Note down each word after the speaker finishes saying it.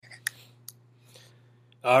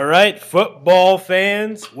All right, football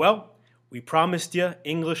fans. Well, we promised you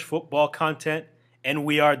English football content, and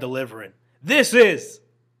we are delivering. This is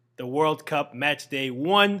the World Cup Match Day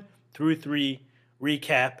 1 through 3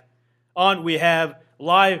 recap. On we have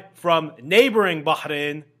live from neighboring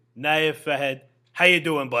Bahrain, Naif Fahed. How you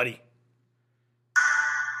doing, buddy?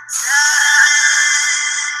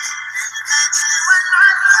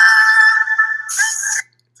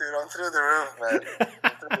 Dude, I'm through the roof, man.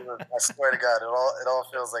 I'm through the roof. I swear to God, it all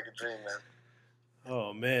feels like a dream, man.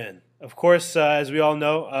 Oh, man. Of course, as we all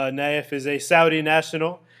know, Naif is a Saudi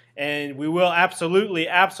national, and we will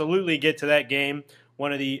absolutely get to that game.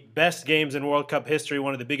 One of the best games in World Cup history,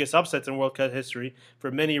 one of the biggest upsets in World Cup history for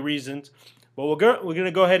many reasons. But we're going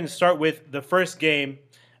to go ahead and start with the first game.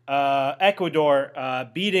 Ecuador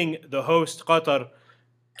beating the host Qatar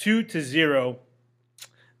 2-0.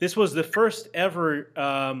 This was the first ever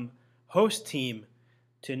host team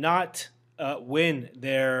to not win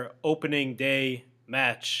their opening day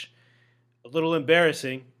match. A little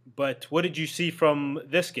embarrassing, but what did you see from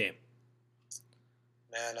this game?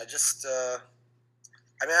 Man, I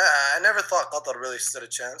never thought Qatar really stood a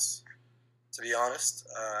chance, to be honest.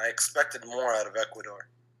 I expected more out of Ecuador.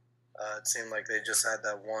 It seemed like they just had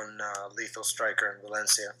that one lethal striker in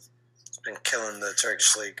Valencia. It's been killing the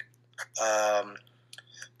Turkish league.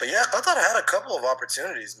 But yeah, Qatar had a couple of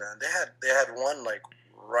opportunities, man. They had one like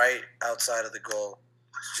right outside of the goal,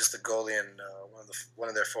 just the goalie and one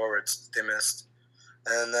of their forwards they missed.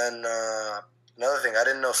 And then another thing, I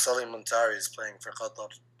didn't know Salim Muntari is playing for Qatar.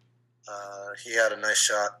 He had a nice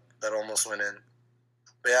shot that almost went in.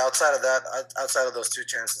 But yeah, outside of those two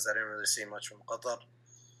chances, I didn't really see much from Qatar.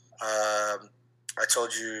 I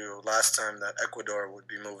told you last time that Ecuador would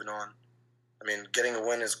be moving on. I mean, getting a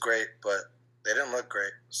win is great, but they didn't look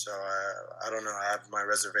great. So I don't know. I have my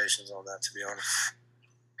reservations on that, to be honest.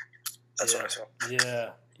 That's what I saw.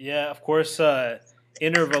 Yeah. Of course,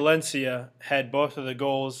 Inter Valencia had both of the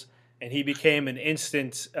goals, and he became an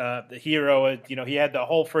instant the hero. He had the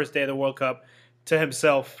whole first day of the World Cup to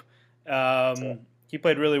himself. He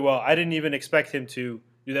played really well. I didn't even expect him to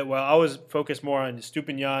do that well. I was focused more on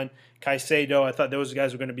Stupinian, Caicedo. I thought those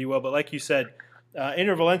guys were going to be well. But like you said,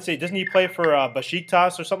 Inter Valencia, doesn't he play for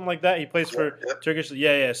Besiktas or something like that? He plays for Turkish.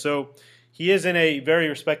 Yeah. So he is in a very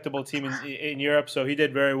respectable team in Europe, so he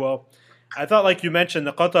did very well. I thought, like you mentioned,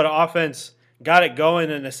 the Qatar offense got it going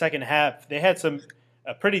in the second half. They had some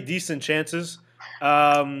pretty decent chances.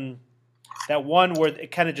 That one where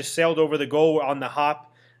it kind of just sailed over the goal on the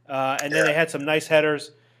hop, and then they had some nice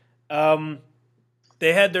headers.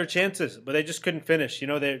 They had their chances, but they just couldn't finish.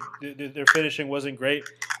 Their finishing wasn't great,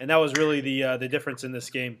 and that was really the difference in this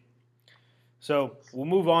game. So we'll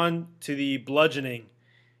move on to the bludgeoning.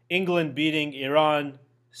 England beating Iran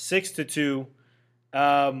 6-2.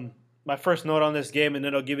 My first note on this game, and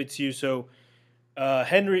then I'll give it to you. So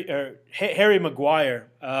Harry Maguire,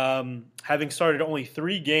 having started only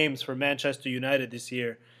 3 games for Manchester United this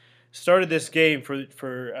year, started this game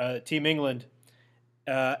for Team England.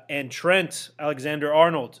 And Trent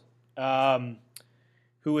Alexander-Arnold,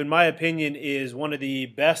 who in my opinion is one of the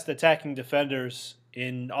best attacking defenders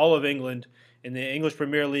in all of England, in the English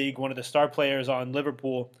Premier League, one of the star players on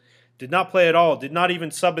Liverpool, did not play at all, did not even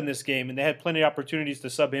sub in this game, and they had plenty of opportunities to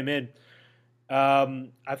sub him in.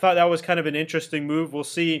 I thought that was kind of an interesting move. We'll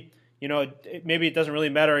see. Maybe it doesn't really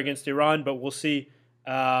matter against Iran, but we'll see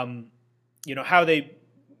how they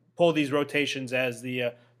pull these rotations as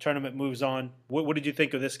the tournament moves on. What did you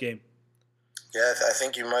think of this game? Yeah, I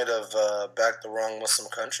think you might have backed the wrong Muslim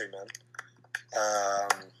country, man.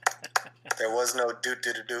 There was no do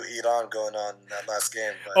Iran going on in that last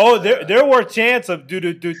game. But, there were chants of do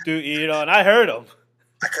Iran. I heard them.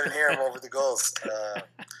 I couldn't hear them over the goals.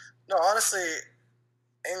 No, honestly,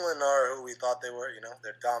 England are who we thought they were.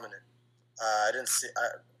 They're dominant. I didn't see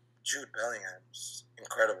Jude Bellingham was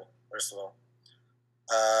incredible. First of all.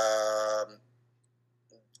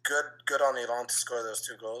 Good on Iran to score those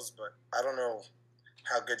 2 goals, but I don't know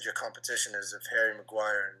how good your competition is if Harry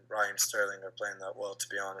Maguire and Raheem Sterling are playing that well, to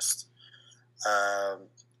be honest.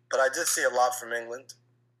 But I did see a lot from England.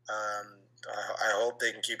 I hope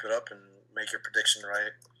they can keep it up and make your prediction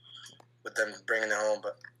right with them bringing it home,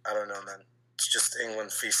 but I don't know, man. It's just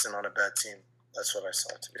England feasting on a bad team. That's what I saw,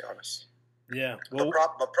 to be honest. Yeah. Well,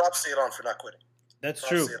 but props to Iran for not quitting. That's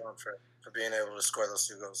true. Props to Iran for being able to score those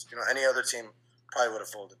 2 goals. Any other team probably would have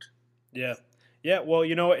folded. Yeah. Well,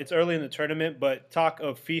 it's early in the tournament, but talk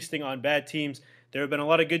of feasting on bad teams. There have been a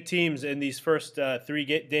lot of good teams in these first 3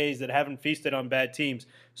 days that haven't feasted on bad teams.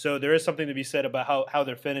 So there is something to be said about how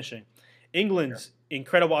they're finishing. England's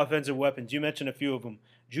incredible offensive weapons. You mentioned a few of them.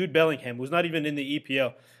 Jude Bellingham was not even in the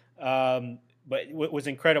EPL, but it was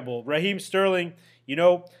incredible. Raheem Sterling,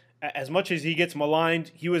 as much as he gets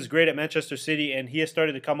maligned, he was great at Manchester City, and he has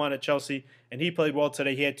started to come on at Chelsea, and he played well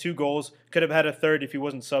today. He had 2 goals, could have had a third if he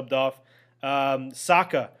wasn't subbed off.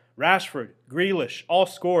 Saka, Rashford, Grealish, all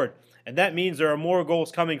scored, and that means there are more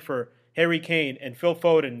goals coming for Harry Kane and Phil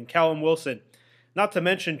Foden and Callum Wilson. Not to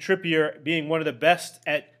mention Trippier being one of the best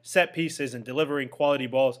at set pieces and delivering quality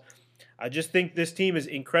balls. I just think this team is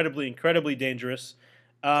incredibly, incredibly dangerous.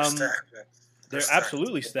 They're stacked, man. They're Stacked.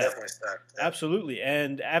 absolutely They're stacked. definitely stacked. Yeah. Absolutely.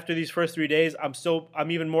 And after these first 3 days,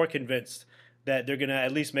 I'm even more convinced that they're going to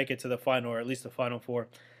at least make it to the final, or at least the final 4.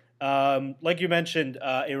 Like you mentioned,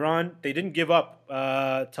 Iran, they didn't give up.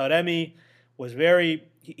 Taremi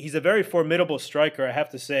he's a very formidable striker, I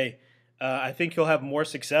have to say. I think he'll have more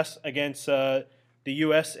success against the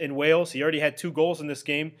U.S. and Wales. He already had 2 goals in this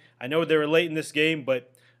game. I know they were late in this game,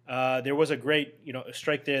 but there was a great, a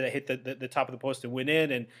strike there that hit the top of the post and went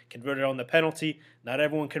in and converted on the penalty. Not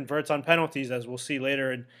everyone converts on penalties, as we'll see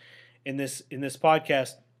later in this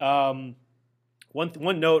podcast.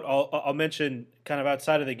 One note I'll mention kind of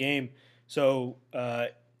outside of the game. So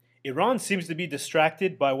Iran seems to be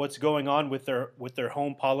distracted by what's going on with their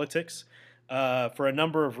home politics for a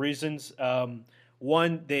number of reasons.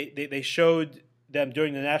 One, they showed them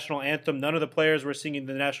during the national anthem. None of the players were singing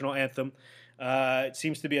the national anthem. It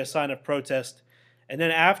seems to be a sign of protest. And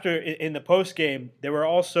then after, in the post game, there were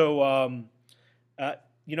also,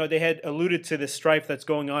 they had alluded to this strife that's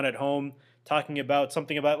going on at home, talking about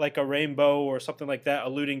something about like a rainbow or something like that,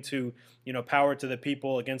 alluding to, power to the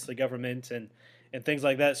people against the government and things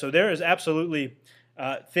like that. So there is absolutely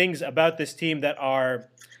things about this team that are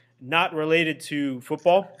not related to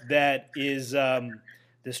football that is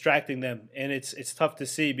distracting them. And it's tough to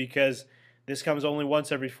see because this comes only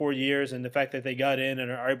once every 4 years, and the fact that they got in and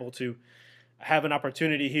are able to have an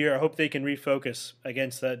opportunity here, I hope they can refocus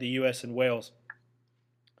against the U.S. and Wales.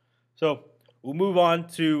 So we'll move on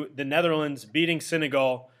to the Netherlands beating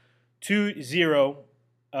Senegal 2-0.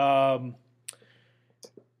 I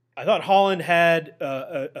thought Holland had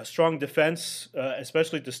a strong defense,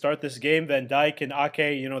 especially to start this game. Van Dijk and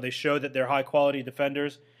Ake, they showed that they're high-quality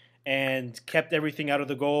defenders and kept everything out of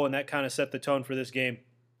the goal, and that kind of set the tone for this game.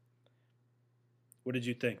 What did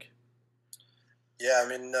you think? Yeah, I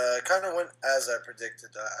mean, it kind of went as I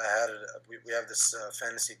predicted. I had it. We have this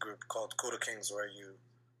fantasy group called Kuda Kings where you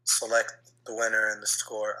select the winner and the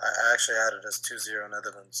score. I actually had it as 2-0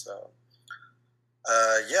 Netherlands. So,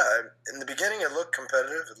 in the beginning it looked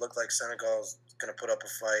competitive. It looked like Senegal was going to put up a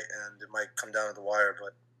fight and it might come down to the wire.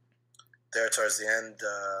 But there towards the end,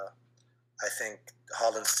 I think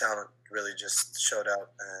Holland's talent really just showed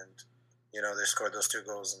out. And, they scored those 2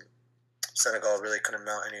 goals and Senegal really couldn't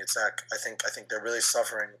mount any attack. I think they're really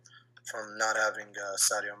suffering from not having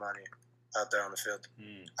Sadio Mane out there on the field.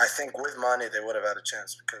 I think with Mane they would have had a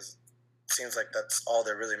chance because it seems like that's all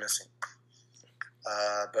they're really missing.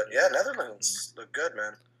 But yeah, Netherlands look good,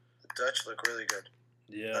 man. The Dutch look really good.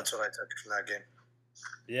 Yeah, that's what I took from that game.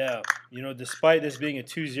 Yeah, despite this being a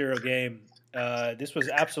 2-0 game, this was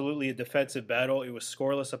absolutely a defensive battle. It was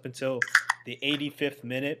scoreless up until the 85th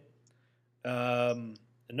minute.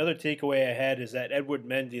 Another takeaway I had is that Edouard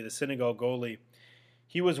Mendy, the Senegal goalie,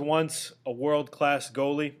 he was once a world-class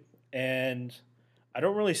goalie, and I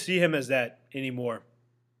don't really see him as that anymore.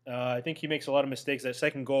 I think he makes a lot of mistakes. That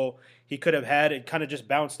second goal he could have had, it kind of just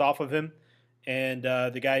bounced off of him, and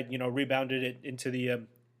the guy, rebounded it into the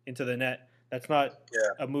net. That's not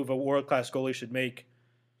a move a world-class goalie should make.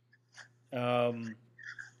 He didn't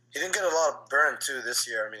get a lot of burn, too, this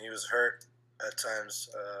year. I mean, he was hurt at times.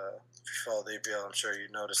 If you follow the EPL, I'm sure you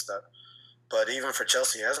noticed that. But even for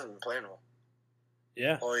Chelsea, he hasn't been playing well.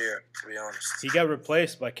 Yeah. All year, to be honest. He got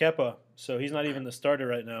replaced by Kepa, so he's not even the starter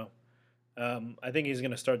right now. I think he's going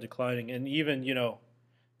to start declining. And even,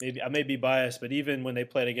 maybe I may be biased, but even when they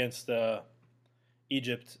played against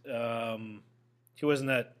Egypt, he wasn't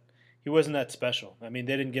that special. I mean,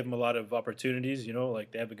 they didn't give him a lot of opportunities,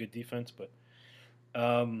 like they have a good defense. But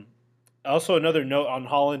also another note on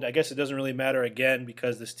Holland, I guess it doesn't really matter again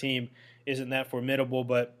because this team isn't that formidable,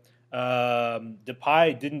 but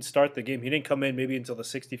Depay didn't start the game. He didn't come in maybe until the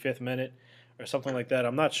 65th minute or something like that.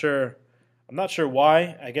 I'm not sure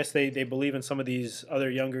why. I guess they believe in some of these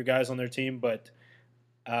other younger guys on their team, but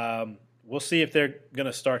we'll see if they're going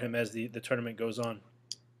to start him as the tournament goes on.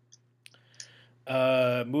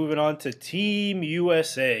 Moving on to Team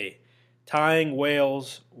USA, tying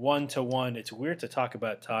Wales 1-1. It's weird to talk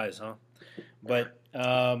about ties, huh? But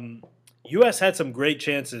U.S. had some great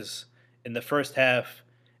chances in the first half,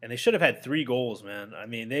 and they should have had 3 goals, man. I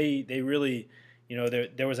mean, they really,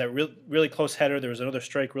 there was that really close header. There was another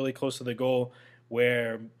strike really close to the goal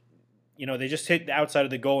where they just hit the outside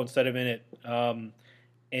of the goal instead of in it.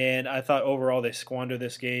 And I thought overall they squandered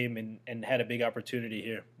this game and had a big opportunity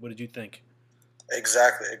here. What did you think?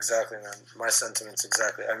 Exactly, man. My sentiments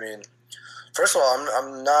exactly. I mean, first of all,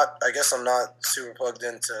 I'm not. I guess I'm not super plugged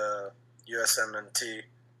into USMNT,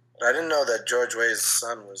 but I didn't know that George Weah's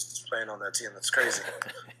son was playing on that team. That's crazy.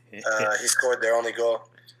 He scored their only goal.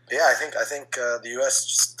 But yeah, I think the US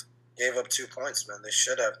just gave up 2 points, man. They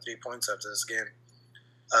should have 3 points after this game.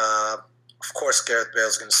 Of course, Gareth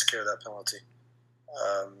Bale's going to secure that penalty.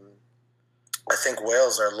 I think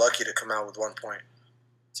Wales are lucky to come out with 1 point,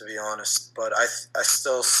 to be honest. But I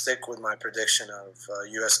still stick with my prediction of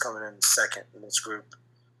U.S. coming in second in this group.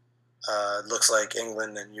 It looks like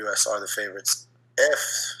England and U.S. are the favorites if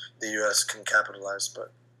the U.S. can capitalize.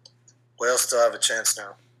 But Wales still have a chance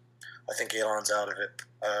now. I think Elon's out of it.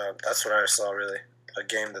 That's what I saw, really. A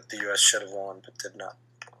game that the U.S. should have won but did not.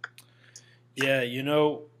 Yeah,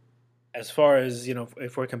 as far as,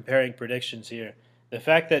 if we're comparing predictions here, the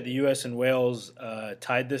fact that the U.S. and Wales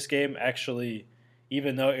tied this game actually,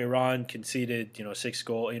 even though Iran conceded, 6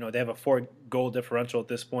 goal, they have a 4-goal differential at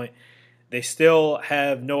this point. They still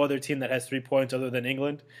have no other team that has 3 points other than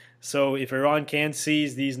England. So if Iran can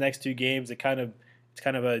seize these next 2 games, it's kind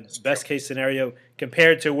of a best case scenario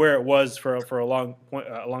compared to where it was for a long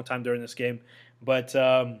time during this game. But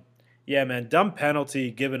yeah, man, dumb penalty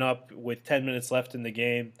given up with 10 minutes left in the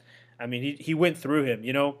game. I mean, he went through him.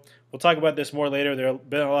 We'll talk about this more later. There have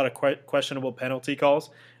been a lot of questionable penalty calls,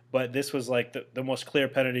 but this was like the most clear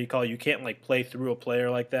penalty call. You can't play through a player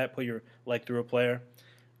like that, put your leg through a player.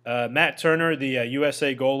 Matt Turner, the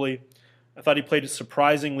USA goalie, I thought he played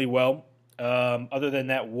surprisingly well. Other than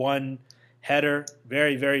that one header,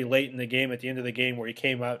 very, very late in the game, at the end of the game, where he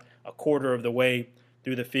came out a quarter of the way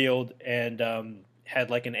through the field and had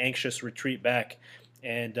an anxious retreat back.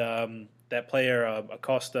 And that player,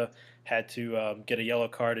 Acosta, had to get a yellow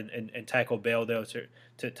card and tackle Bale, though,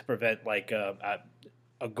 to prevent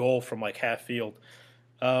a goal from half field.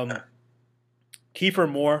 Kiefer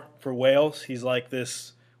Moore for Wales. He's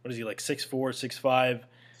this, what is he, 6'4",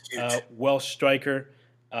 6'5", Welsh striker.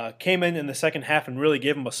 Came in the second half and really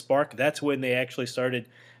gave him a spark. That's when they actually started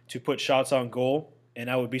to put shots on goal, and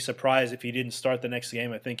I would be surprised if he didn't start the next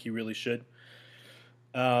game. I think he really should.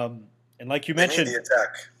 And like you mentioned, they need the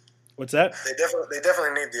attack. What's that? They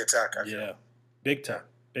definitely need the attack. I feel. Yeah, big time.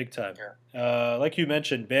 Yeah. Like you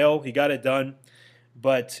mentioned, Bale, he got it done,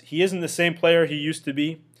 but he isn't the same player he used to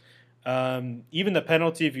be. Even the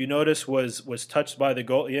penalty, if you notice, was touched by the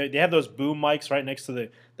goal. They have those boom mics right next to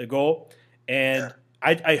the goal, and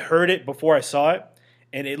I heard it before I saw it,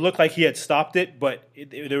 and it looked like he had stopped it, but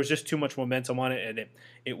there was just too much momentum on it, and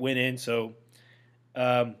it went in. So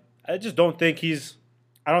I just don't think he's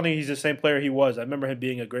the same player he was. I remember him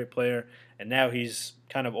being a great player, and now he's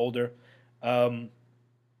kind of older.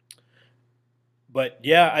 But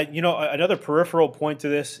yeah, another peripheral point to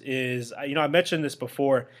this is, I mentioned this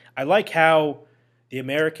before. I like how the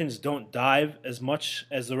Americans don't dive as much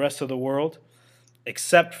as the rest of the world,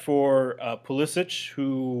 except for Pulisic,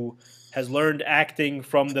 who has learned acting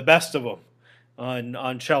from the best of them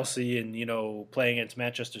on Chelsea and playing against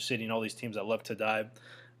Manchester City and all these teams that love to dive.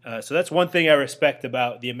 So that's one thing I respect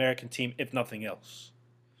about the American team, if nothing else.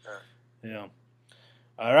 Yeah.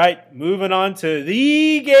 All right, moving on to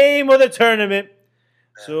the game of the tournament.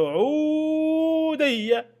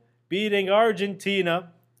 Saudi beating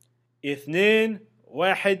Argentina. 2-1.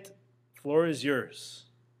 Floor is yours.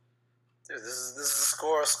 Dude, this is the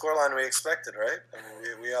scoreline we expected, right? I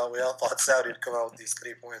mean, we all thought Saudi would come out with these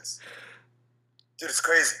 3 points. Dude, it's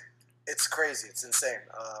crazy. It's insane.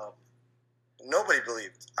 Nobody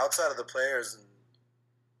believed outside of the players,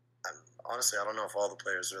 and honestly, I don't know if all the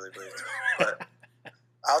players really believed, but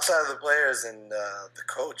outside of the players and the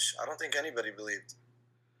coach, I don't think anybody believed.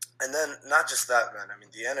 And then, not just that, man. I mean,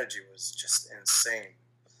 the energy was just insane.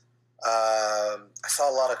 I saw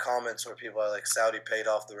a lot of comments where people are like, Saudi paid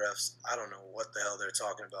off the refs. I don't know what the hell they're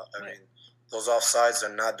talking about. I mean, those offsides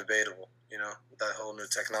are not debatable, with that whole new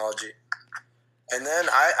technology. And then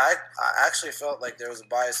I actually felt like there was a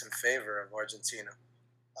bias in favor of Argentina.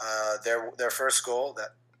 Their first goal,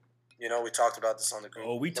 that, we talked about this on the group.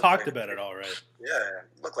 Oh, we talked about it already. Yeah,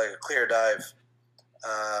 it looked like a clear dive.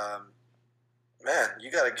 Man, you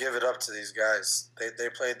got to give it up to these guys. They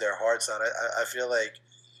played their hearts out. I feel like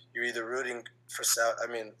you're either rooting for Saudi. I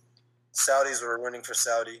mean, Saudis were rooting for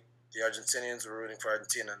Saudi. The Argentinians were rooting for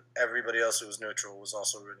Argentina. And everybody else who was neutral was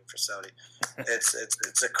also rooting for Saudi.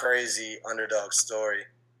 It's a crazy underdog story.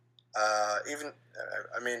 We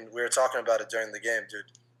were talking about it during the game, dude.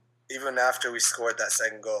 Even after we scored that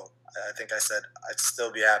second goal, I think I said I'd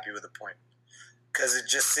still be happy with a point. because it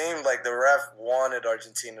just seemed like the ref wanted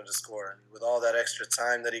Argentina to score. And with all that extra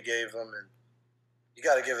time that he gave them, and you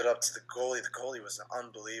got to give it up to the goalie. The goalie was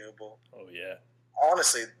unbelievable. Oh, yeah.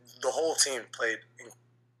 Honestly, the whole team played.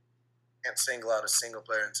 Can't single out a single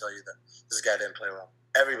player and tell you that this guy didn't play well.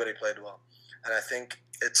 Everybody played well. And I think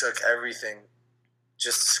it took everything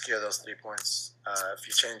just to secure those 3 points. If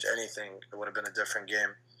you change anything, it would have been a different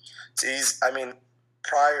game.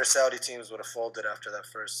 Prior Saudi teams would have folded after that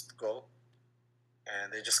first goal.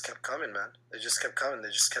 And they just kept coming, man. They just kept coming. They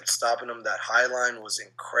just kept stopping them. That high line was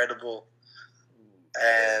incredible.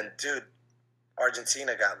 And, dude,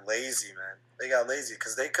 Argentina got lazy, man. They got lazy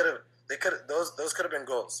because those could have been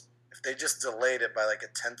goals if they just delayed it by like a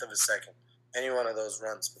tenth of a second, any one of those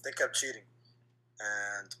runs. But they kept cheating.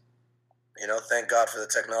 And, thank God for the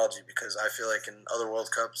technology, because I feel like in other World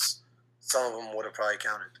Cups, some of them would have probably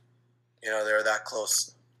counted. They were that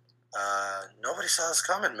close. Nobody saw this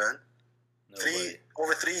coming, man.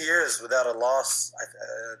 Over 3 years without a loss.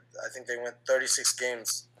 I think they went 36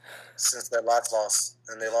 games since their last loss,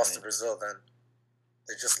 and they lost to Brazil then.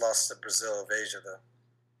 They just lost to Brazil of Asia, though.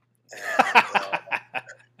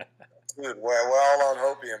 And, dude, we're all on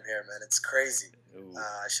hopium here, man. It's crazy.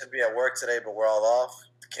 I should be at work today, but we're all off.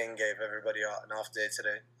 The King gave everybody an off day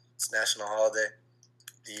today. It's national holiday.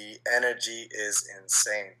 The energy is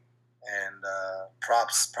insane. And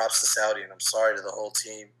props to Saudi, and I'm sorry to the whole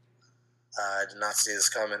team. I did not see this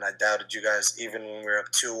coming. I doubted you guys. Even when we were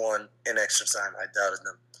up 2-1 in extra time, I doubted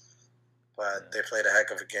them. But they played a heck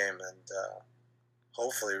of a game, and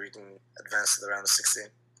hopefully we can advance to the round of 16.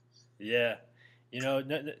 Yeah.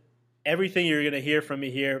 Everything you're going to hear from me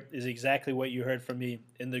here is exactly what you heard from me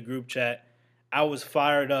in the group chat. I was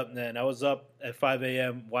fired up, man. I was up at 5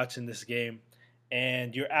 a.m. watching this game,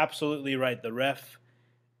 and you're absolutely right. The ref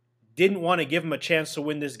didn't want to give him a chance to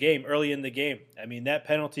win this game early in the game. I mean, that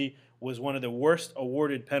penalty was one of the worst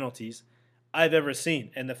awarded penalties I've ever seen.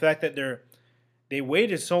 And the fact that they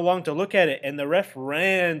waited so long to look at it, and the ref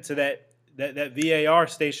ran to that VAR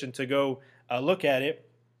station to go look at it.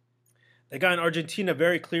 The guy in Argentina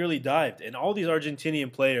very clearly dived, and all these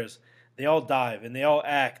Argentinian players, they all dive and they all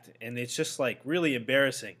act, and it's just like really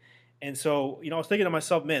embarrassing. And so, I was thinking to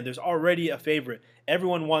myself, man, there's already a favorite.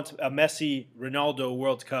 Everyone wants a Messi, Ronaldo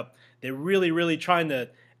World Cup. They're really, really trying to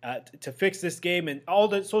fix this game, and all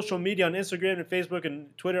the social media on Instagram and Facebook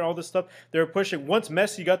and Twitter, all this stuff, they're pushing. Once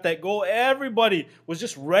Messi got that goal, everybody was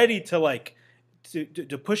just ready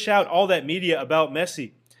to push out all that media about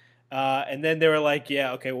Messi. And then they were like,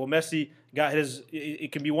 yeah, okay, well, Messi got his,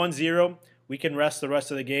 it can be 1-0. We can rest the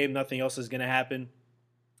rest of the game. Nothing else is going to happen.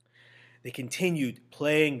 They continued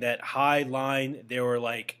playing that high line. There were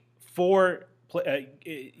like four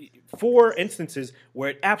instances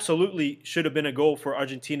where it absolutely should have been a goal for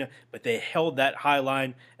Argentina, but they held that high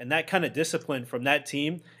line, and that kind of discipline from that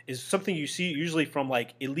team is something you see usually from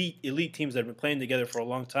like elite teams that have been playing together for a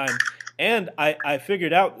long time. And I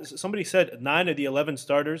figured out, somebody said 9 of the 11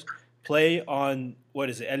 starters play on, what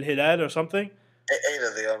is it, El Hilal or something? 8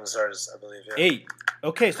 of the 11 starters, I believe. Yeah. 8.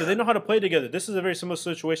 Okay, so they know how to play together. This is a very similar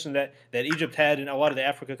situation that Egypt had in a lot of the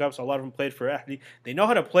Africa Cups. A lot of them played for Ahli. They know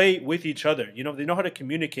how to play with each other. They know how to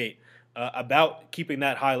communicate about keeping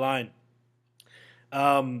that high line.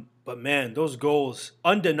 But man, those goals,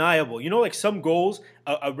 undeniable. Like some goals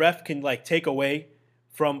a ref can like take away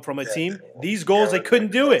from a team. These goals, they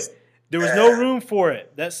couldn't do it. There was no room for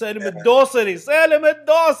it. That Selimet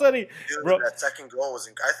Dosari. Bro, that second goal was.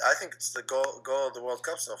 I think it's the goal of the World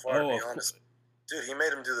Cup so far. To be honest, dude, he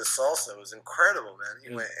made him do the salsa. It was incredible, man.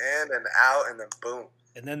 He went in and out, and then boom.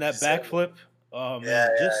 And then that backflip. Oh man,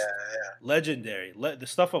 legendary. The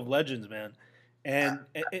stuff of legends, man. And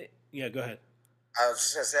go ahead. I was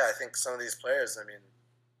just gonna say, I think some of these players. I mean,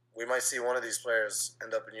 we might see one of these players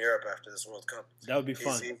end up in Europe after this World Cup. That would be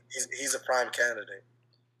fun. He's a prime candidate.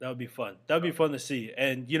 That would be fun. That would be fun to see.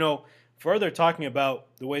 And, further talking about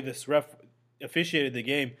the way this ref officiated the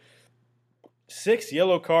game, 6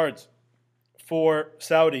 yellow cards for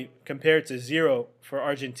Saudi compared to 0 for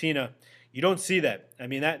Argentina. You don't see that. I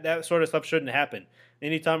mean, that sort of stuff shouldn't happen.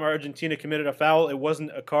 Anytime Argentina committed a foul, it wasn't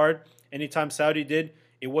a card. Anytime Saudi did,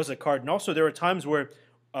 it was a card. And also there were times where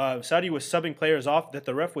Saudi was subbing players off that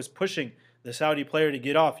the ref was pushing the Saudi player to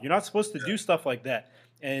get off. You're not supposed to do stuff like that.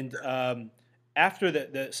 And after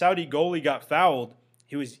the Saudi goalie got fouled,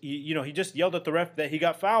 he just yelled at the ref that he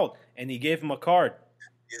got fouled, and he gave him a card.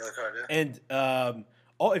 And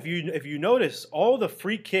if you notice, all the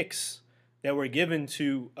free kicks that were given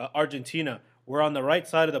to Argentina were on the right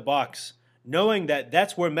side of the box, knowing that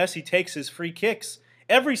that's where Messi takes his free kicks.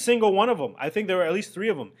 every single one of them. I think there were at least 3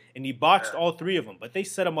 of them, and he botched Yeah. all 3 of them. But they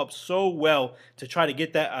set him up so well to try to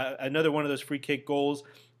get that another one of those free kick goals.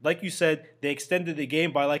 Like you said, they extended the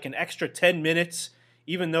game by like an extra 10 minutes.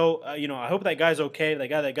 Even though I hope that guy's okay. That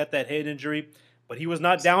guy that got that head injury, but he was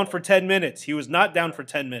not down for 10 minutes. He was not down for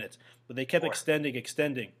 10 minutes. But they kept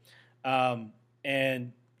extending,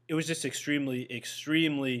 and it was just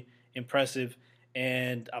extremely impressive.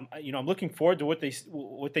 And I'm looking forward to what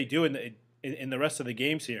they do in the rest of the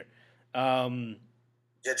games here. Yeah,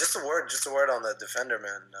 just a word on the defender,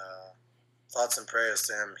 man. Thoughts and prayers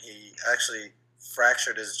to him. He actually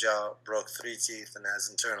fractured his jaw, broke 3 teeth, and has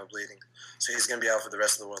internal bleeding. So he's gonna be out for the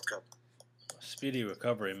rest of the World Cup. Speedy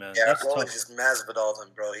recovery, man. Yeah, That's goalie tough. just Masvidal'd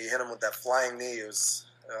him, bro. He hit him with that flying knee. It was.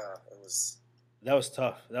 That was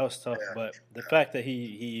tough. Yeah. But the fact that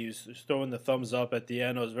he was throwing the thumbs up at the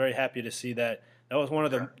end, I was very happy to see that. That was one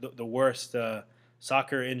of the worst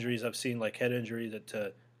soccer injuries I've seen, like head injury,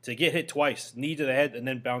 to get hit twice, knee to the head, and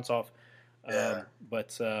then bounce off. Yeah.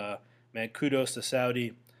 But man, kudos to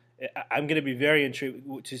Saudi. I'm going to be very intrigued.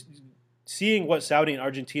 Seeing what Saudi and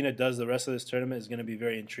Argentina does the rest of this tournament is going to be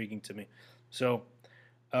very intriguing to me. So,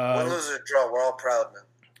 win, lose, or draw, we're all proud, man.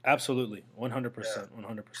 Absolutely, 100%,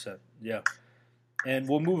 100%. Yeah. And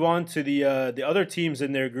we'll move on to the other teams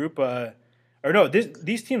in their group.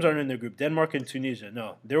 These teams aren't in their group. Denmark and Tunisia.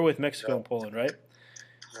 No, they're with Mexico and Poland, right?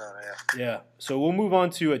 No, Yeah. So we'll move on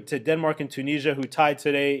to Denmark and Tunisia, who tied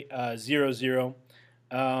today 0-0.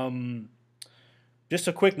 Just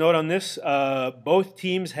a quick note on this. Both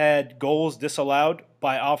teams had goals disallowed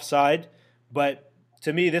by offside, but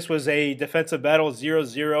to me, this was a defensive battle.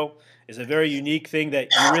 0-0 is a very unique thing that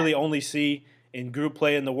you really only see in group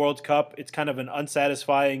play in the World Cup. It's kind of an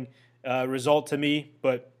unsatisfying result to me,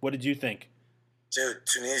 but what did you think? Dude,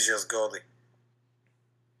 Tunisia's goalie.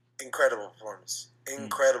 Incredible performance.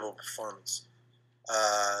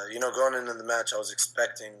 Going into the match, I was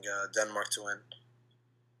expecting Denmark to win,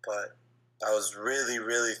 but I was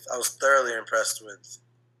thoroughly impressed with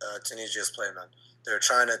Tunisia's play, man. They were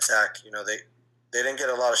trying to attack. They didn't get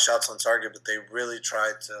a lot of shots on target, but they really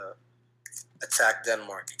tried to attack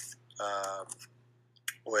Denmark,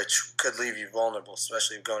 which could leave you vulnerable,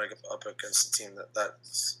 especially going up against a team that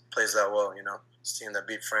plays that well. It's a team that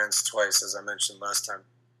beat France twice, as I mentioned last time.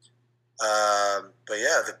 But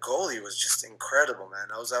yeah, the goalie was just incredible, man.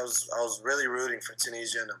 I was really rooting for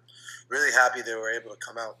Tunisia, and I'm really happy they were able to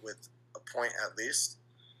come out with a point at least.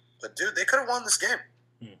 But dude, they could have won this game.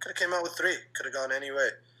 Could have came out with 3. Could have gone any way.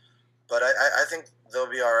 But I think they'll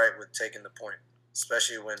be all right with taking the point,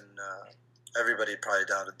 especially when everybody probably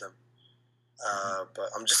doubted them. But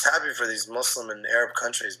I'm just happy for these Muslim and Arab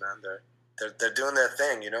countries, man. They're doing their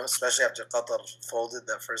thing, especially after Qatar folded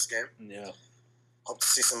that first game. Yeah. Hope to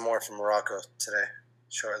see some more from Morocco today,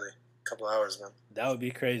 shortly. A couple hours, man. That would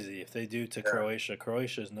be crazy if they do to Croatia.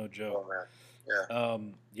 Croatia is no joke. Oh, man. Yeah.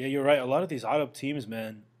 Yeah, you're right. A lot of these Arab teams,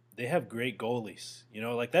 man, they have great goalies.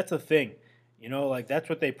 That's a thing. That's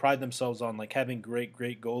what they pride themselves on, like having great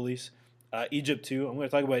goalies. Egypt, too. I'm going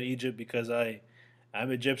to talk about Egypt because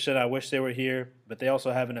I'm Egyptian. I wish they were here. But they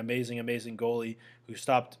also have an amazing goalie who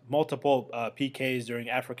stopped multiple PKs during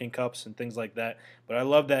African Cups and things like that. But I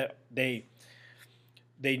love that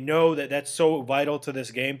they know that that's so vital to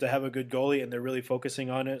this game to have a good goalie, and they're really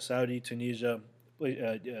focusing on it. Saudi, Tunisia,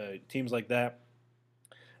 teams like that.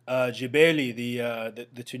 Jebeli,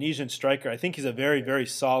 the Tunisian striker, I think he's a very, very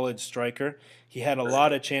solid striker. He had a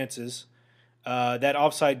lot of chances. That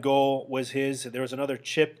offside goal was his. There was another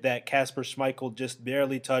chip that Kasper Schmeichel just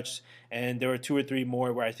barely touched, and there were 2 or 3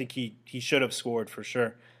 more where I think he should have scored for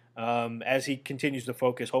sure. As he continues to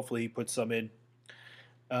focus, hopefully he puts some in.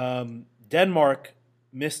 Denmark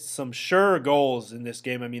missed some sure goals in this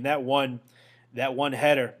game. I mean, that one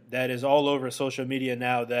header that is all over social media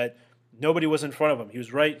now, that nobody was in front of him. He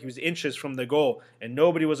was inches from the goal, and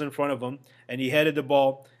nobody was in front of him, and he headed the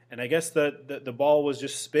ball, and I guess the ball was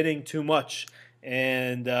just spinning too much,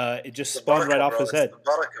 and it just spun right off his head. It's the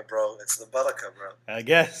Baraka, bro. It's the Baraka, bro. I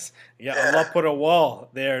guess. Yeah, Allah put a wall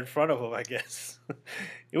there in front of him, I guess.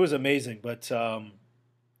 It was amazing, but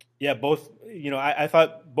yeah, both. I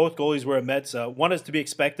thought both goalies were a Mets. One is to be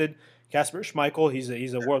expected. Kasper Schmeichel,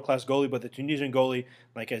 he's a world class goalie, but the Tunisian goalie,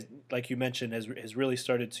 like you mentioned, has really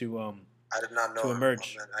started to I did not know to him.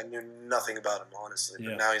 emerge. I knew nothing about him, honestly,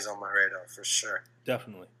 but Yeah. now he's on my radar for sure.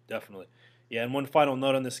 Definitely. Yeah, and one final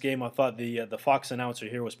note on this game, I thought the Fox announcer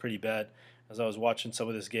here was pretty bad as I was watching some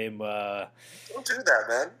of this game. Don't do that,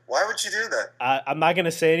 man. Why would you do that? I'm not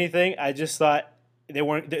gonna say anything. I just thought they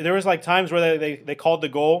weren't. There was like times where they called the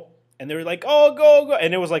goal and they were like, "Oh, go!"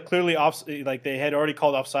 and it was like clearly off. Like they had already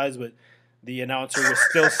called offsides, but the announcer was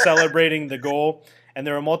still celebrating the goal. and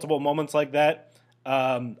there are multiple moments like that.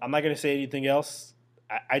 I'm not going to say anything else.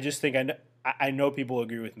 I just think I know people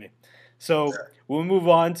agree with me. So we'll move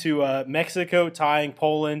on to Mexico tying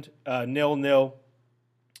Poland 0-0.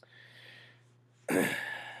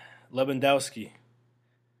 Lewandowski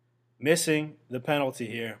missing the penalty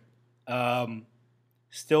here.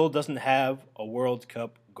 Still doesn't have a World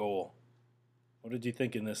Cup goal. What did you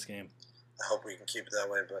think in this game? I hope we can keep it that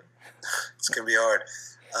way, but it's going to be hard.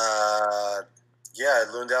 Yeah,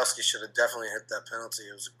 Lewandowski should have definitely hit that penalty.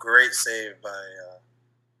 It was a great save by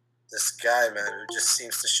this guy, man, who just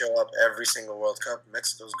seems to show up every single World Cup.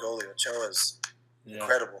 Mexico's goalie, Ochoa, is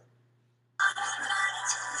incredible.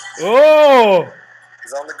 Oh!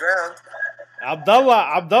 He's on the ground.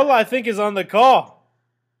 Abdullah, I think, is on the call.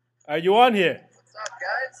 Are you on here? What's up,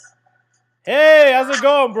 guys? Hey, how's it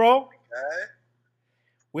going, bro? Okay.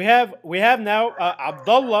 We have now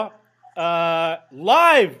Abdullah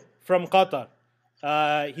live from Qatar.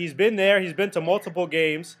 He's been there. He's been to multiple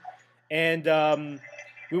games, and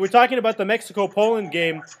we were talking about the Mexico-Poland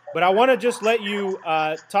game. But I want to just let you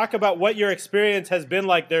talk about what your experience has been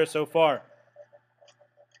like there so far.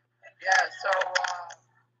 Yeah, so far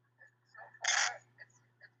it's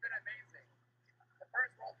been amazing. The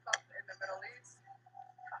first World Cup in the Middle East,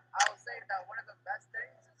 I will say that one of the best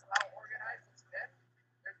things is how organized it's been.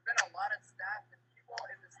 There's been a lot of staff and people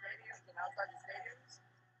in the stadiums and outside the stadiums.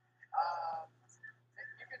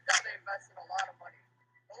 You can tell they invested a lot of money.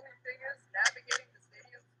 The only thing is navigating the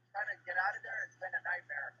stadiums, trying to get out of there, has been a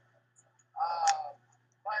nightmare.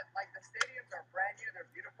 But like the stadiums are brand new, they're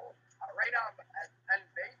beautiful. Right now I'm at El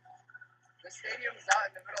Bayt. The stadium's out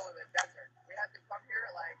in the middle of the desert. We had to come here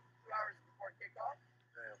like 2 hours before kickoff.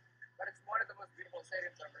 But it's one of the most beautiful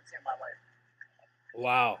stadiums I've ever seen in my life.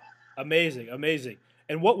 Wow, amazing.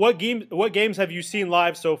 And what games have you seen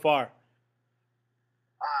live so far?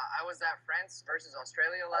 I was at France versus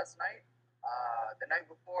Australia last night. The night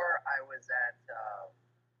before, I was at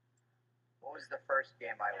what was the first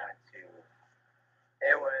game I went to?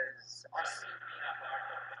 It was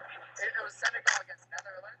Senegal against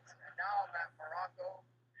Netherlands, and now I'm at Morocco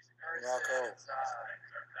versus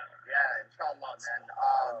inshallah, man.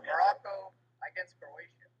 Morocco against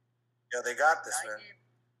Croatia. Yeah, they got this, man.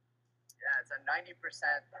 Yeah, it's a 90%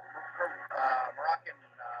 Moroccan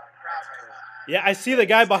crowd right now. Yeah, I see the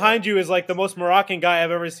guy behind you is like the most Moroccan guy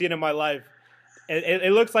I've ever seen in my life.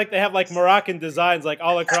 It looks like they have like Moroccan designs like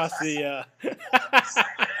all across the.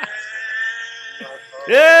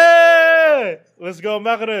 Yeah, let's go,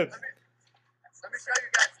 Maghreb. Let me show you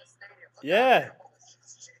guys the stadium. Yeah.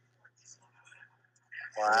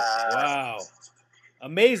 Wow.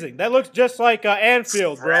 Amazing. That looks just like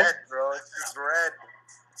Anfield, bro. Red, bro. It's just red.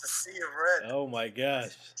 It's a sea of red. Oh my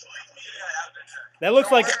gosh. That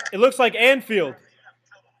looks like Anfield.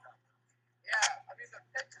 Yeah, I mean the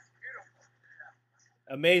pitch is beautiful.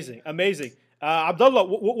 Amazing. Abdullah,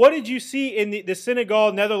 what did you see in the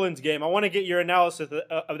Senegal-Netherlands game? I want to get your analysis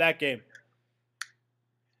of that game.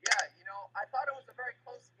 Yeah, I thought it was a very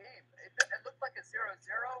close game. It looked like a 0-0,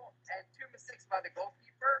 and two mistakes by the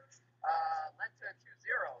goalkeeper led to a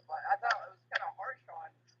 2-0. But I thought it was kind of harsh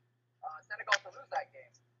on Senegal to lose that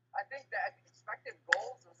game. I think that expected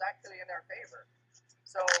goals was actually in their favor.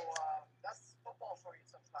 So that's football for you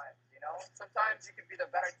sometimes, Sometimes you can be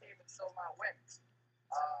the better team and still not win.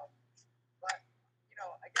 But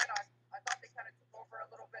again, I thought they kind of took over a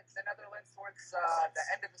little bit the Netherlands towards the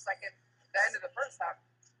end of the first half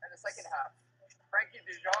and the second half. Frankie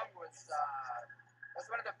de Jong was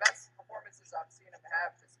one of the best performances I've seen him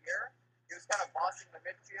have this year. He was kind of bossing the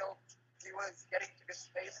midfield. He was getting to good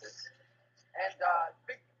spaces. And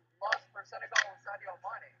big loss for Senegal was Sadio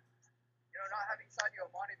Mane. Not having Sadio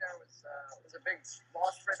Mane there was a big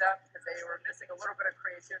loss for them because they were missing a little bit of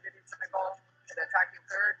creativity in Senegal in the attacking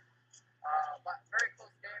third. But very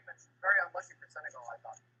close game and very unlucky for Senegal, I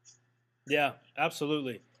thought. Yeah,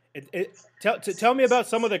 absolutely. Tell me about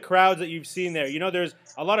some of the crowds that you've seen there. There's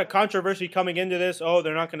a lot of controversy coming into this. Oh,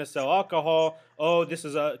 they're not going to sell alcohol. Oh, this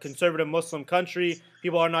is a conservative Muslim country.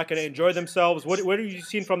 People are not going to enjoy themselves. What have you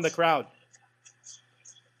seen from the crowd?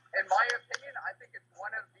 In my opinion, I think it's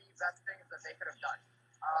one of the best things that they could have done.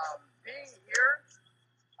 Being here,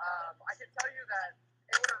 I can tell you that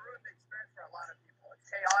it would have ruined the experience for a lot of people. It's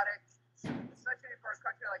chaotic, especially for a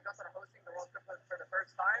country like Qatar hosting the World Cup for the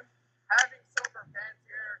first time. Having sober fans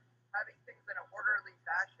here, having things in an orderly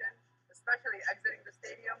fashion, especially exiting the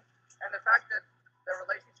stadium, and the fact that the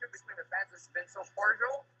relationship between the fans has been so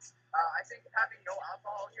cordial, I think having no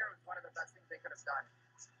alcohol here was one of the best things they could have done.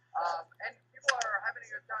 And people are having a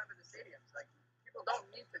good time in the stadiums. Like, people don't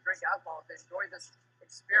need to drink alcohol to enjoy this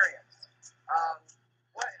experience.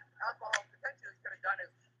 What alcohol potentially could have done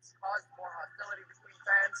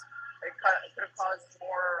could have caused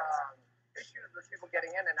more issues with people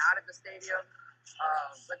getting in and out of the stadium.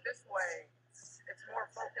 But this way, it's more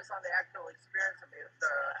focused on the actual experience of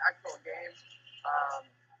the actual game.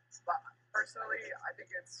 But personally, I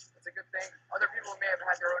think it's a good thing. Other people may have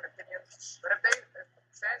had their own opinions, but if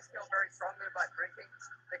fans feel very strongly about drinking,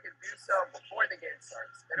 they can do so before the game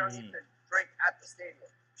starts. They don't need to drink at the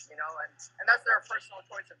stadium, and that's their personal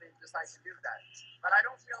choice if they decide to do that. But I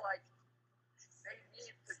don't feel like they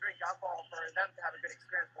need to drink alcohol for them to have a good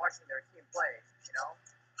experience watching their team play,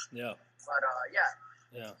 Yeah. But yeah.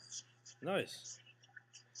 Yeah. Nice.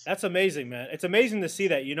 That's amazing, man. It's amazing to see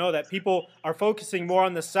that, that people are focusing more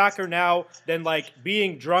on the soccer now than like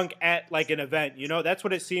being drunk at like an event. That's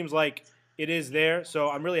what it seems like it is there. So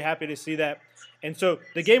I'm really happy to see that. And so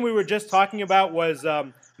the game we were just talking about was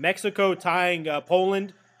Mexico tying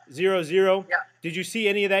Poland 0-0. Yeah. Did you see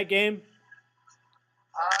any of that game?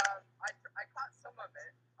 I caught some of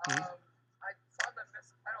it. I saw the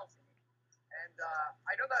missed penalty, and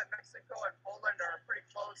I know that Mexico and Poland are pretty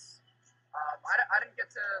close. I didn't get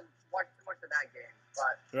to watch too much of that game,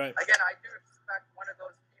 but again, I do expect one of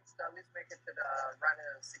those teams to at least make it to the round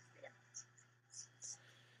of 16.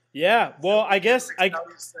 Yeah, well, I guess Saudi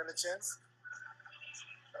stand a chance?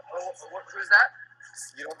 Who's that?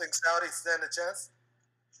 You don't think Saudi stand a chance?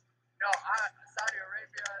 No, Saudi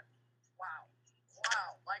Arabia. Wow.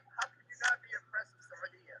 Like, how could you not be impressed with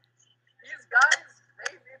Saudi Arabia? These guys,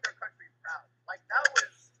 they made their country proud. Like, that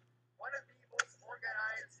was one of the most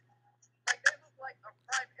organized. Like, they look like a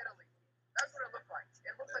prime Italy. That's what it looked like.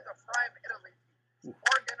 It looked like a prime Italy team.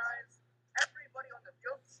 Organized. Everybody on the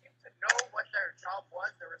field seemed to know what their job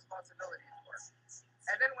was, their responsibilities were.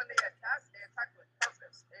 And then when they attacked with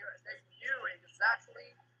purpose. They knew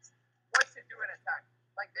exactly what to do in attack.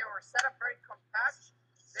 Like, they were set up very compact.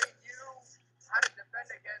 They knew how to defend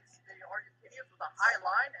against the Argentinians with a high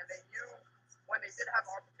line, and they knew when they did have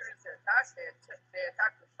opportunities to attack, they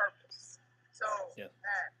attacked with purpose. So,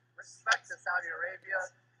 man, respect to Saudi Arabia.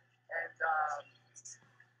 And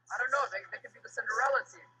I don't know, they could be the Cinderella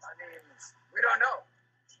team. I mean, we don't know.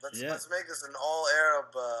 Let's make this an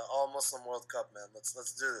all-Arab, all-Muslim World Cup, man. Let's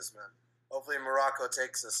do this, man. Hopefully Morocco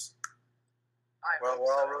takes us. We're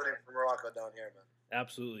all rooting for Morocco down here, man.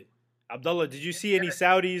 Absolutely. Abdullah, did you see any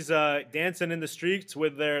Saudis dancing in the streets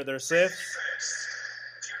with their sifs?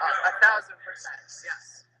 1,000%,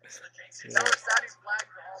 yes. There were Saudi flags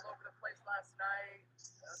all over the place last night.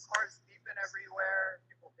 Cars beeping everywhere.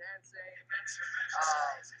 People dancing.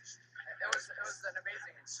 It was an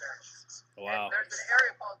amazing experience. Wow. And there's an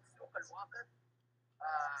area called Souk al-Waqif.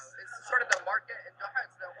 It's sort of the market in Doha.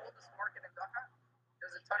 It's the oldest market in Doha.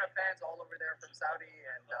 There's a ton of fans all over there from Saudi,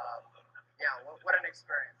 and what an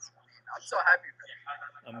experience. I mean, I'm so happy for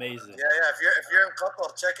them. Amazing. Yeah. If you're in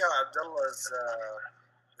Qatar, check out Abdullah's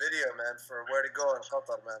video, man, for where to go in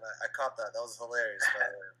Qatar, man. I caught that. That was hilarious, by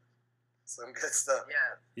the way. Some good stuff.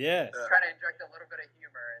 Yeah. Trying to inject a little bit of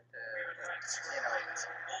humor into,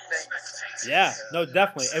 things. Yeah, no,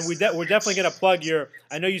 definitely. And we're definitely going to plug your,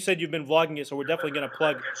 I know you said you've been vlogging it, so we're definitely going to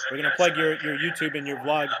plug your YouTube and your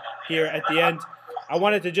vlog here at the end. I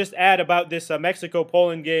wanted to just add about this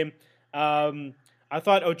Mexico-Poland game. I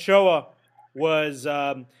thought Ochoa was,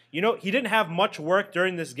 he didn't have much work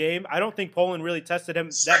during this game. I don't think Poland really tested him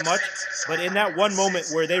that much. But in that one moment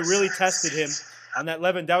where they really tested him on that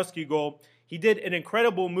Lewandowski goal, he did an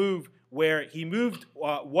incredible move where he moved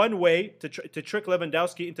one way to trick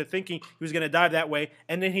Lewandowski into thinking he was going to dive that way,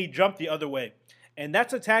 and then he jumped the other way. And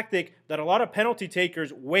that's a tactic that a lot of penalty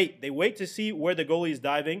takers wait. They wait to see where the goalie is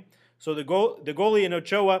diving. So the goalie in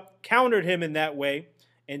Ochoa countered him in that way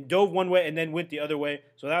and dove one way and then went the other way.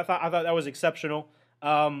 So I thought that was exceptional.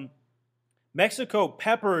 Mexico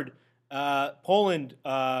peppered Poland,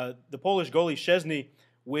 the Polish goalie Szczesny,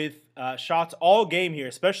 with shots all game here,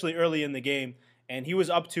 especially early in the game, and he was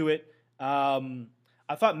up to it.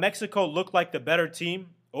 I thought Mexico looked like the better team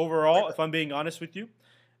overall, if I'm being honest with you.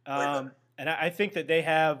 And I think that they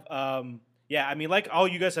have, like all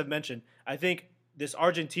you guys have mentioned, I think this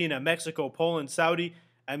Argentina, Mexico, Poland, Saudi,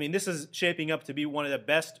 this is shaping up to be one of the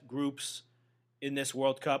best groups in this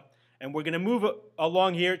World Cup. And we're going to move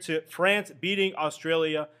along here to France beating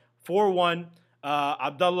Australia 4-1.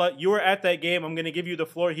 Abdullah, you were at that game. I'm going to give you the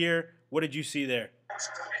floor here. What did you see there? I'm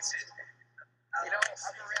a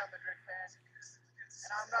Real Madrid fan, and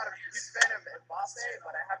I'm not a huge fan of Mbappe,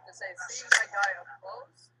 but I have to say, seeing that guy up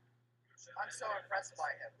close, I'm so impressed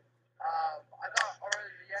by him. I thought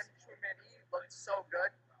Aurelien Tchouameni looked so good.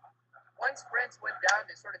 Once France went down,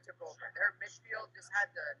 they sort of took over. Their midfield just had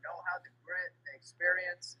the know-how, the grit, the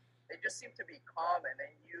experience. They just seemed to be calm, and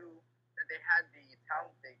they knew that they had the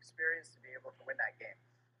talent, the experience to be able to win that game.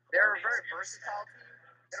 They're a very versatile team.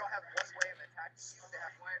 They don't have one way of attacking you. They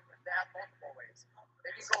have multiple ways.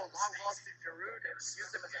 They can go long balls to Giroud and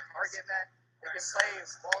use them as a target man. They can play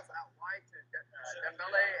balls out wide to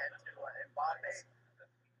Dembele and to Mbappe.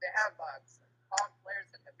 They have top players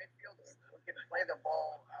in the midfield who can play the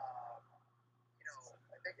ball.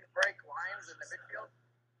 They can break lines in the midfield.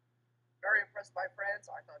 Very impressed by France.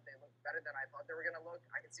 I thought they looked better than I thought they were going to look.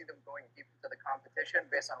 I can see them going deep into the competition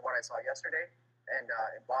based on what I saw yesterday. And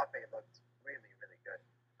Mbappe looked really, really good.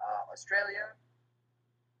 Australia,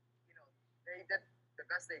 they did the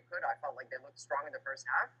best they could. I felt like they looked strong in the first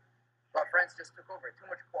half. But France just took over. Too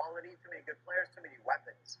much quality, too many good players, too many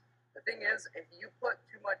weapons. The thing is, if you put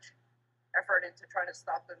too much effort into trying to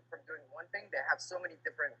stop them from doing one thing, they have so many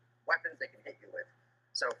different weapons they can hit you with.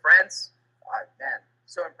 So France, man,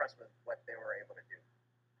 so impressed with what they were able to do.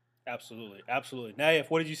 Absolutely, absolutely.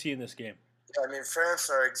 Naif, what did you see in this game? Yeah, I mean,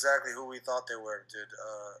 France are exactly who we thought they were, dude.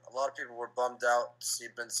 A lot of people were bummed out to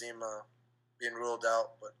see Benzema being ruled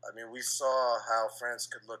out, but I mean, we saw how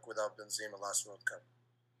France could look without Benzema last World Cup.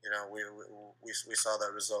 We saw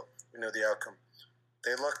that result. We knew the outcome.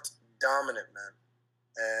 They looked dominant, man.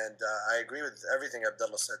 And I agree with everything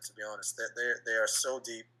Abdullah said, to be honest. They are so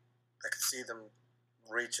deep. I could see them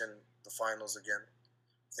reaching the finals again.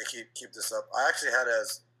 They keep this up. I actually had it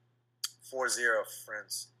as 4-0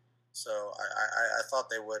 France. So I thought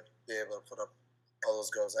they would be able to put up all those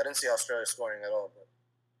goals. I didn't see Australia scoring at all, but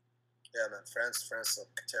yeah, man, France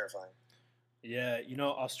looked terrifying. Yeah,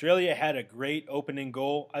 Australia had a great opening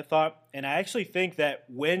goal, I thought. And I actually think that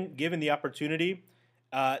when given the opportunity,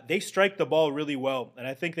 they strike the ball really well. And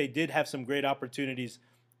I think they did have some great opportunities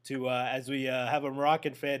to, as we have a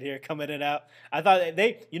Moroccan fan here coming in and out. I thought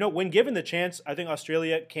they, when given the chance, I think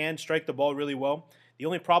Australia can strike the ball really well. The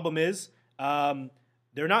only problem is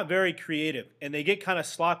they're not very creative. And they get kind of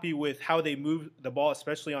sloppy with how they move the ball,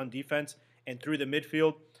 especially on defense and through the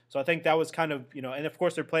midfield. So I think that was kind of, and of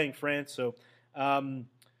course they're playing France. So,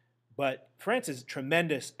 but France is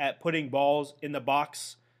tremendous at putting balls in the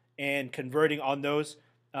box and converting on those.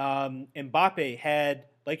 Mbappe had,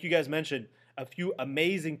 like you guys mentioned, a few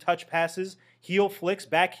amazing touch passes,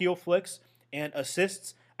 back heel flicks, and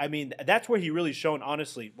assists. I mean, that's where he really shone,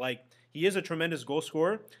 honestly. Like, he is a tremendous goal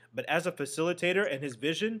scorer, but as a facilitator and his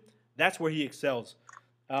vision, that's where he excels.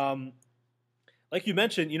 Like you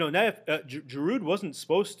mentioned, Giroud wasn't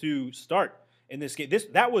supposed to start in this game.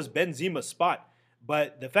 That was Benzema's spot.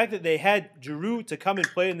 But the fact that they had Giroud to come and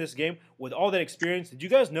play in this game with all that experience, did you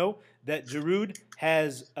guys know that Giroud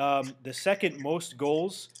has the second most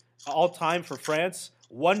goals all time for France,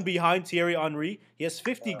 one behind Thierry Henry? He has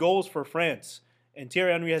 50 goals for France, and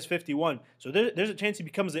Thierry Henry has 51. So there's a chance he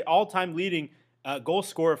becomes the all-time leading goal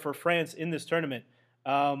scorer for France in this tournament.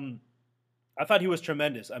 I thought he was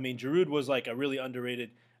tremendous. I mean, Giroud was like a really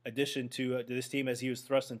underrated addition to this team as he was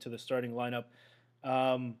thrust into the starting lineup.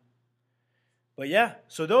 But yeah,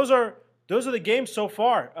 so those are the games so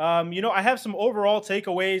far. I have some overall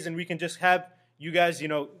takeaways, and we can just have you guys,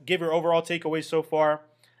 give your overall takeaways so far.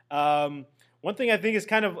 One thing I think is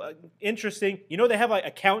kind of interesting, they have like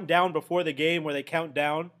a countdown before the game where they count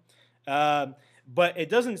down, but it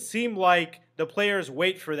doesn't seem like the players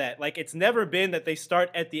wait for that. Like, it's never been that they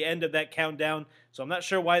start at the end of that countdown, so I'm not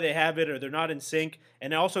sure why they have it or they're not in sync.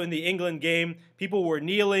 And also in the England game, people were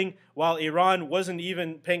kneeling while Iran wasn't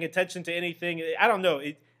even paying attention to anything. I don't know.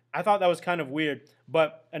 I thought that was kind of weird.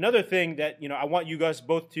 But another thing that I want you guys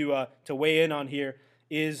both to weigh in on here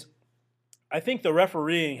is I think the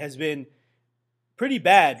refereeing has been pretty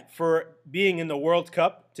bad for being in the World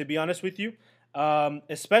Cup, to be honest with you,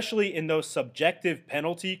 especially in those subjective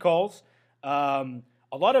penalty calls.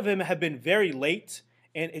 A lot of them have been very late,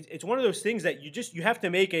 and it's one of those things that you have to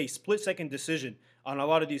make a split-second decision on a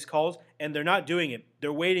lot of these calls, and they're not doing it.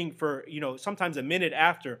 They're waiting for, sometimes a minute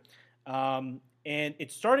after. And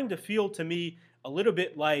it's starting to feel to me a little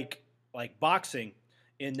bit like boxing,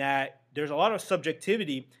 in that there's a lot of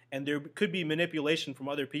subjectivity and there could be manipulation from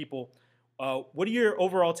other people. What are your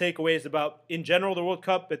overall takeaways about, in general, the World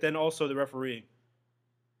Cup, but then also the refereeing?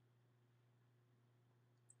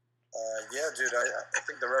 Yeah, dude, I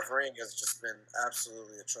think the refereeing has just been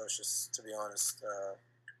absolutely atrocious, to be honest.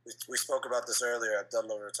 We spoke about this earlier,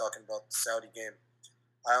 Abdullah. We were talking about the Saudi game.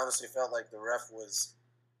 I honestly felt like the ref was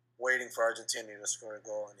waiting for Argentina to score a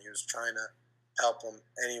goal, and he was trying to help them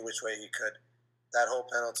any which way he could. That whole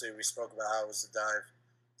penalty, we spoke about how it was a dive.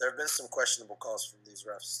 There have been some questionable calls from these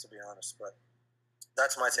refs, to be honest, but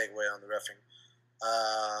that's my takeaway on the reffing.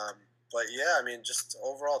 But yeah, I mean, just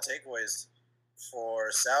overall takeaways for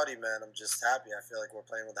Saudi, man, I'm just happy. I feel like we're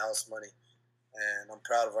playing with house money, and I'm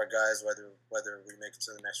proud of our guys, whether we make it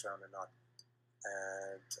to the next round or not.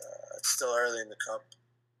 and it's still early in the cup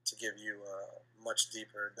to give you a much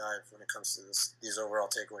deeper dive when it comes to these overall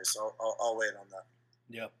takeaways. So I'll wait on that.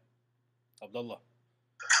 Yeah. Abdullah.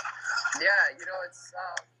 Yeah, it's.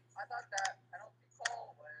 I thought that penalty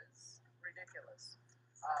call was ridiculous.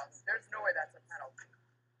 There's no way that's a penalty.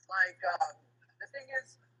 Like, the thing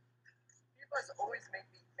is, FIFA is always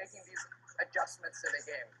making these adjustments to the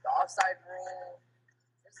game. The offside rule.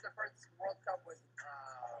 This is the first World Cup with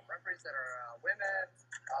referees that are women.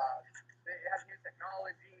 They have new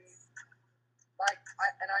technology. Like,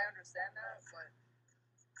 I understand that, but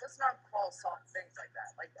let's not call soft things like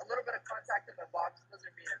that. Like, a little bit of contact in the box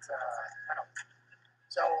doesn't mean it's a penalty.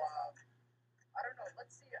 So, I don't know.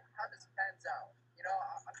 Let's see how this pans out.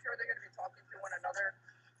 I'm sure they're going to be talking to one another,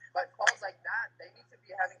 but calls like that, they need to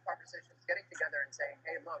be having conversations, getting together and saying,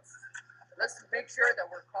 hey, look, let's make sure that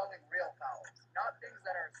we're calling real fouls, not things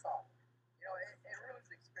that are soft. It ruins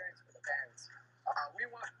the experience for the fans. We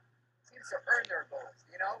want teams to earn their goals,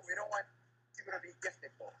 we don't want people to be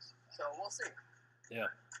gifted goals. So we'll see.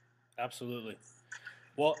 Yeah, absolutely.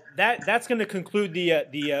 Well, that's going to conclude the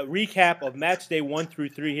recap of match day 1 through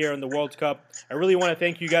 3 here in the World Cup. I really want to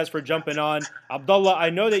thank you guys for jumping on. Abdullah,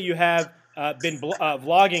 I know that you have been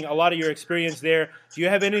vlogging a lot of your experience there. Do you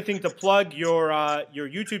have anything to plug your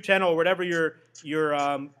YouTube channel or whatever you're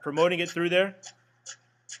promoting it through there?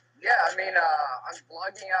 Yeah, I'm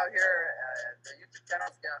vlogging out here. The YouTube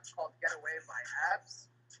channel is called Get Away My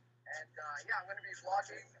Abs. And I'm going to be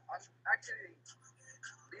vlogging. I'm actually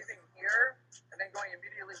leaving here and then going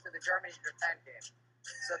immediately to the Germany-Japan game.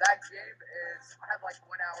 So that game is, I have like 1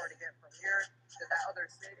 hour to get from here to that other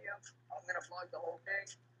stadium. I'm going to vlog the whole thing.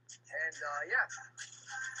 And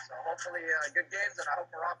so hopefully good games, and I hope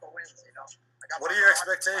Morocco wins, I got What are your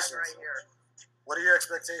expectations? Right here. What are your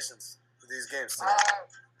expectations for these games today?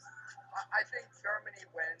 I think Germany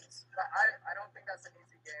wins, but I don't think that's an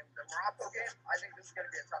easy game. The Morocco game, I think this is going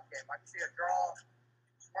to be a tough game. I can see a draw.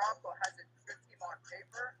 Morocco has a good team on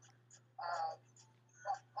paper.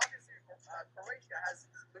 Obviously, Croatia has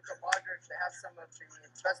Luka Modric. They have some of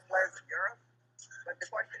the best players in Europe. But the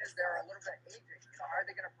question is, they're a little bit aging. Are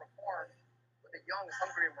they going to perform with a young,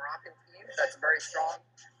 hungry Moroccan team that's very strong?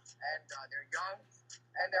 And they're young.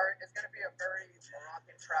 And there is going to be a very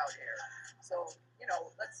Moroccan crowd here. So,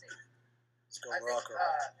 let's see. Let's go Morocco.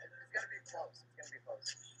 It's going to be close. It's going to be close.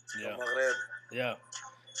 Yeah.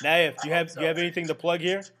 Naif, do you have anything to plug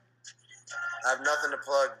here? I have nothing to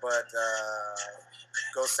plug, but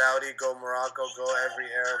go Saudi, go Morocco, go every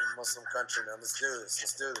Arab Muslim country, man. Let's do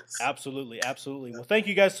this. Absolutely. Well, thank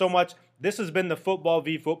you guys so much. This has been the Football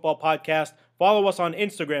v Football podcast. Follow us on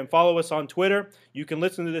Instagram. Follow us on Twitter. You can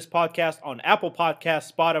listen to this podcast on Apple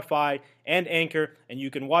Podcasts, Spotify, and Anchor, and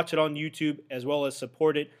you can watch it on YouTube as well as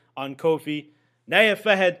support it on Ko-fi. Naif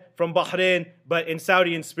Fahed from Bahrain, but in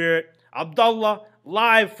Saudi in spirit. Abdullah,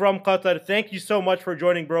 live from Qatar. Thank you so much for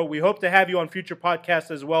joining, bro. We hope to have you on future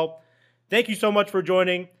podcasts as well. Thank you so much for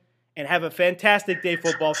joining, and have a fantastic day,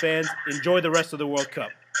 football fans. Enjoy the rest of the World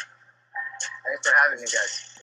Cup. Thanks for having me, guys.